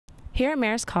Here at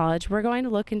Marist College, we're going to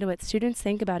look into what students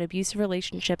think about abusive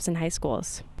relationships in high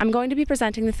schools. I'm going to be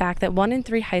presenting the fact that 1 in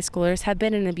 3 high schoolers have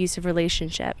been in an abusive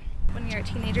relationship. When you're a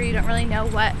teenager, you don't really know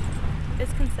what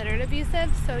is considered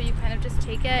abusive, so you kind of just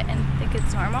take it and think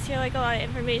it's normal. I hear like a lot of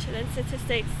information and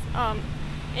statistics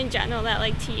in general that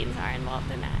like teens are involved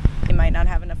in that. They might not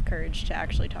have enough courage to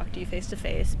actually talk to you face to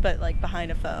face, but like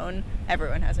behind a phone,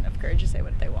 everyone has enough courage to say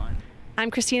what they want.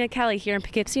 I'm Christina Kelly here in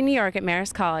Poughkeepsie, New York at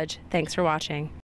Marist College. Thanks for watching.